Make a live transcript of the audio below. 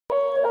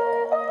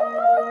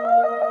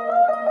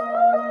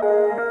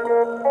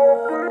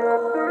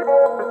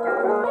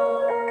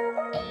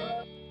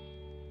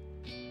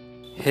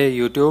Hey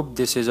YouTube,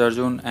 this is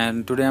Arjun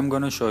and today I'm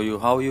gonna show you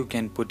how you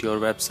can put your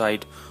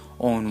website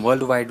on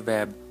World Wide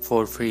Web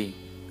for free.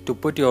 To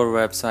put your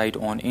website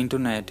on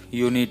internet,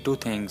 you need two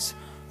things.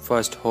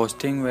 First,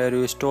 hosting where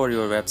you store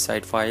your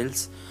website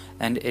files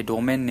and a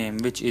domain name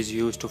which is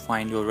used to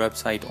find your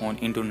website on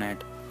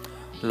internet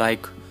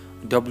like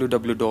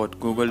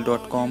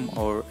www.google.com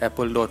or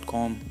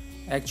apple.com.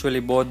 Actually,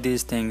 both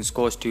these things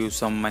cost you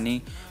some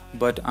money,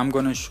 but I'm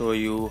gonna show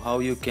you how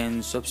you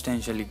can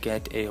substantially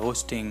get a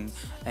hosting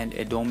and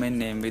a domain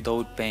name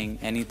without paying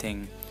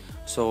anything.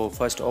 So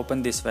first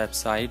open this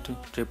website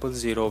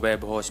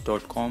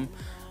 000webhost.com,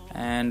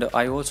 and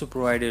I also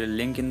provided a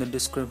link in the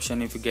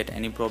description if you get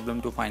any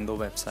problem to find the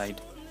website.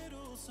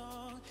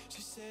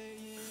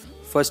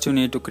 First you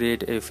need to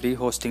create a free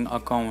hosting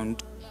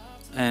account,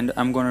 and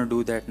I'm gonna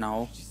do that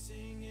now.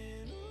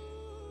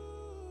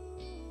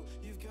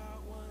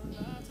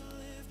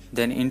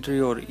 Then enter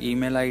your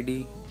email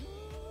ID,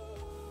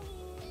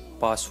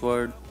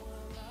 password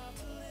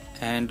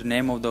and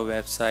name of the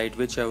website,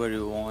 whichever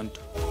you want.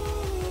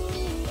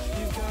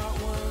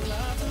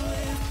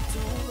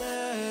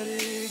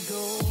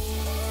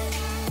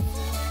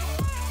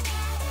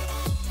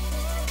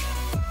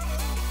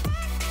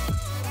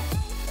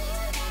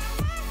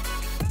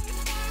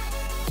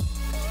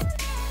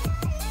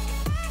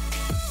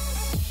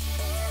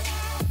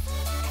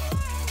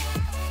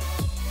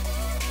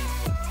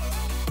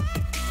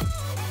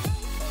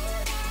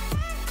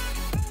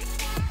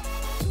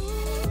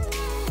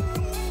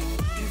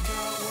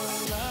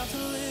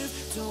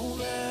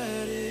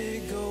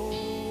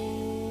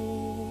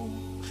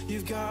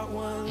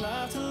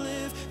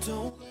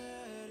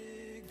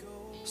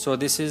 So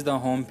this is the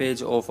home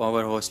page of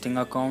our hosting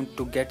account.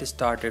 To get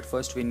started,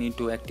 first we need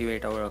to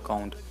activate our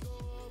account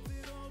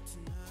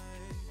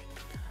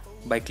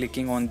by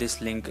clicking on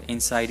this link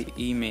inside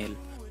email.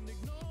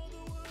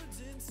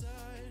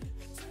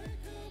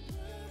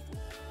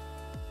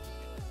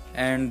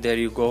 And there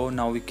you go.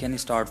 Now we can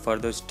start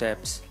further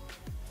steps.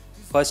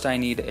 First I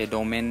need a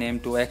domain name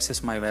to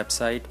access my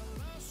website,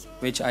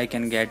 which I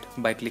can get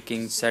by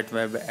clicking set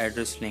web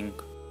address link.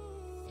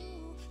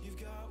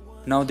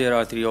 Now there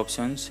are three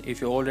options.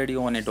 If you already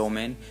own a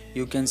domain,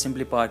 you can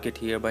simply park it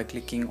here by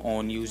clicking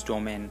on use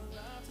domain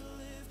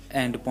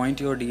and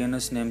point your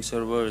DNS name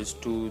servers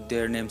to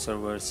their name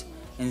servers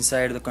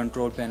inside the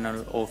control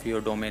panel of your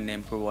domain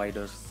name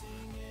provider.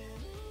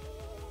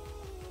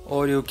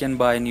 Or you can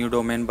buy a new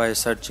domain by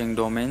searching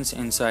domains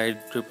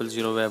inside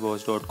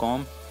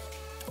 000webhost.com,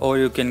 or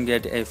you can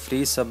get a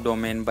free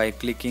subdomain by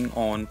clicking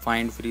on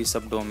find free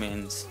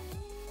subdomains.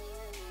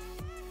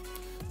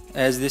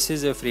 As this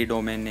is a free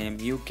domain name,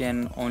 you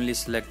can only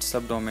select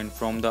subdomain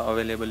from the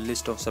available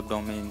list of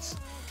subdomains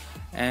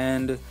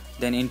and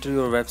then enter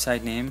your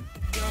website name.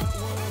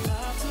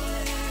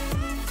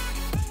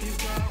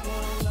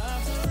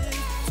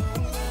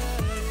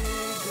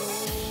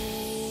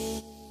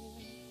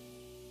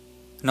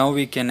 Now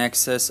we can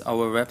access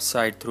our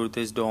website through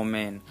this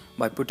domain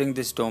by putting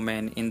this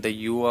domain in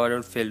the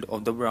URL field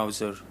of the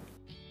browser.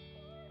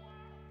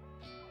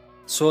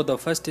 So the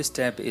first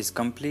step is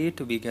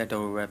complete. We get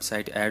our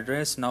website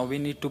address. Now we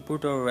need to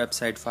put our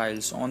website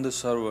files on the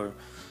server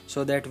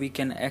so that we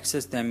can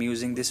access them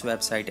using this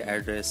website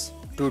address.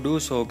 To do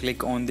so,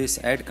 click on this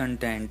add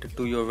content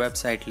to your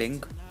website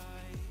link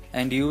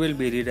and you will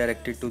be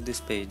redirected to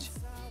this page.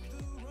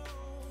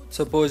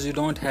 Suppose you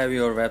don't have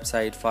your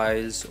website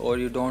files or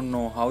you don't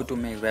know how to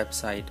make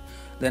website,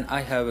 then I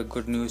have a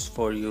good news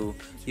for you.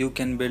 You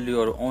can build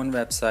your own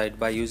website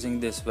by using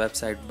this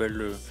website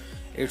builder.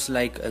 It's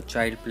like a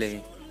child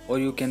play. Or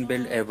you can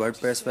build a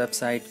WordPress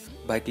website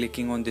by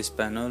clicking on this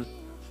panel.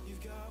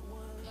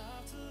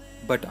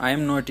 But I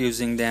am not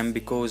using them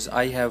because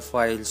I have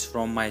files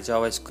from my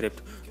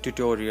JavaScript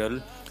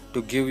tutorial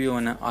to give you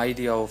an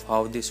idea of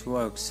how this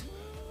works.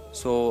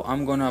 So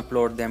I'm gonna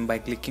upload them by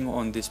clicking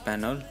on this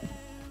panel.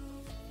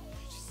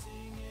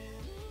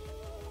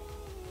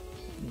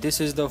 This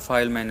is the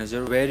file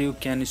manager where you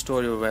can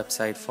store your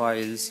website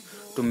files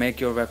to make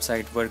your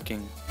website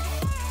working.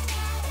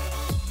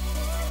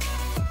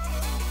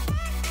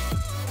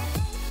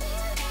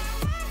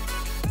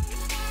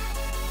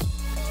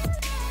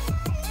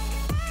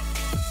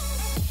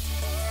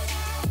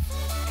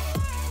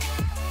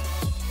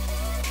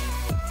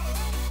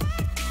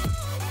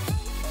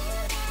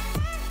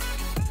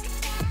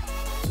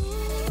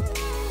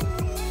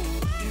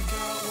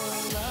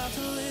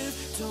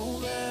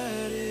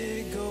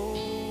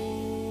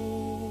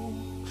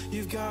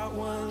 You've got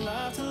one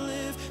life to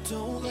live,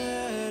 don't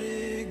let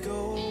it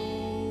go.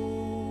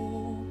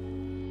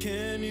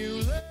 Can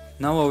you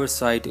Now our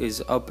site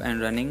is up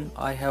and running.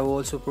 I have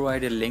also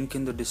provided a link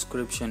in the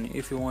description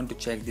if you want to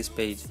check this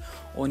page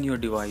on your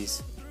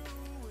device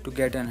to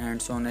get an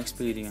hands-on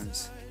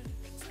experience.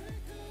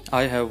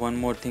 I have one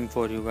more thing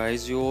for you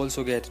guys. You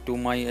also get two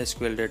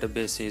MySQL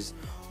databases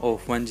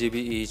of 1 GB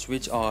each,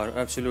 which are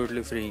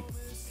absolutely free.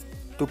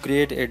 To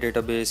create a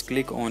database,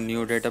 click on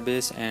new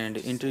database and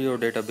enter your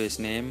database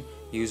name,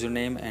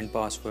 username and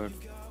password.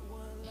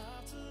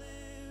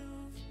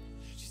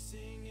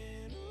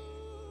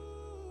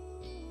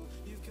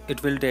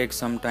 It will take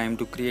some time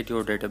to create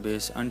your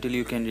database until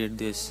you can read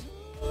this.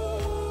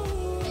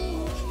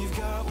 You've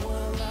got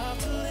one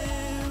life to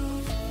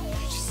live.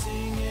 She's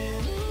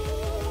singing.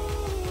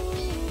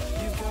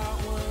 You've got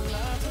one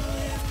life to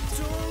live.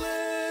 Don't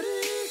let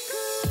it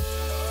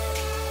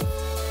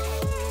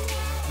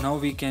go. Now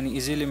we can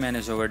easily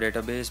manage our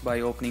database by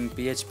opening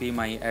PHP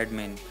My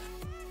Admin.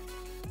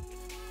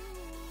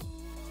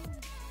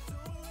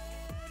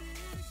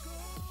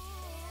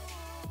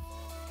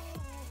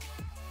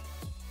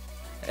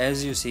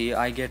 As you see,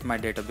 I get my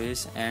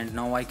database and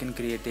now I can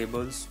create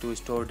tables to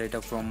store data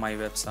from my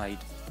website.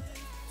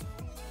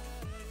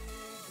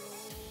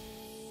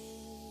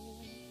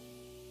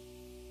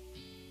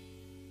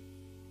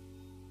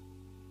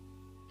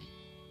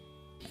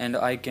 And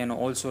I can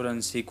also run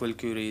SQL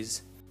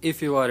queries.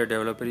 If you are a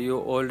developer, you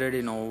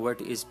already know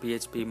what is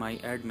PHP My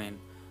Admin.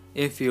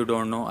 If you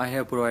don't know, I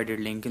have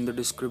provided link in the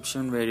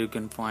description where you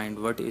can find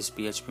what is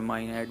PHP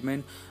My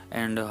Admin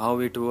and how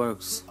it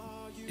works.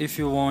 If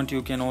you want,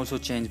 you can also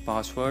change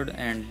password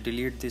and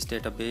delete this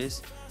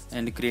database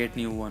and create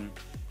new one.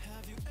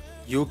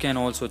 You can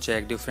also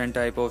check different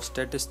type of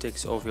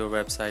statistics of your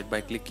website by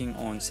clicking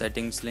on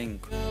settings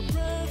link.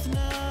 Breath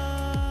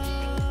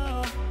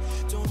now.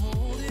 Don't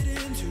hold it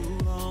in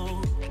too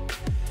long.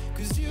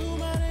 'Cause you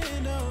might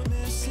end up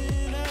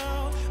missing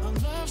out on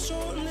life's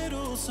short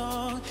little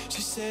song.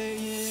 She's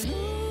saying,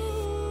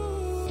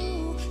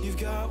 ooh, you've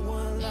got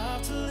one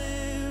life to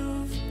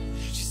live.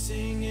 She's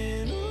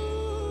singing,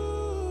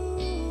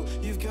 ooh,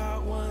 you've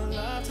got one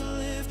life to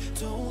live.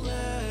 Don't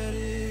let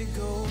it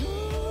go.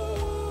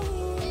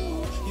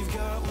 Ooh, you've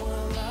got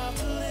one life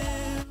to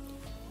live.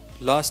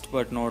 Last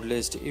but not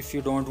least, if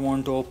you don't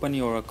want to open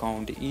your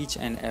account each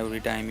and every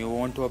time you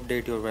want to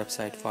update your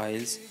website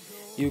files,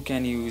 you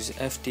can use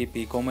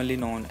FTP, commonly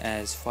known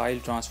as File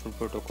Transfer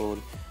Protocol.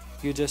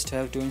 You just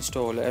have to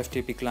install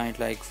FTP client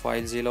like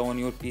FileZilla on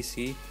your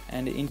PC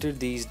and enter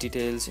these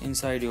details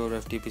inside your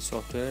FTP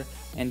software,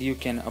 and you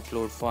can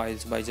upload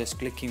files by just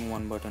clicking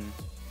one button.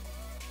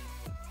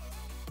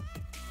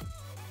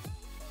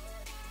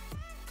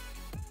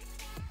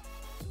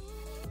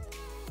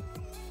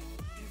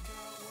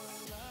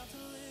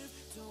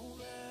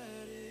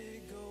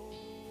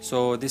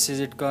 So this is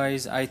it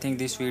guys. I think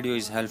this video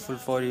is helpful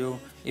for you.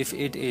 If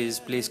it is,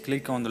 please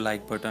click on the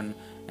like button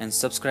and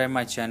subscribe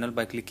my channel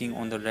by clicking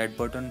on the red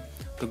button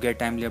to get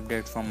timely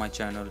update from my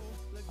channel.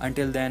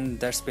 Until then,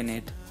 that's been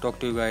it. Talk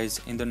to you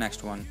guys in the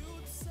next one.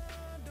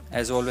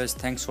 As always,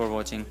 thanks for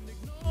watching.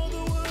 All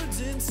the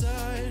words inside.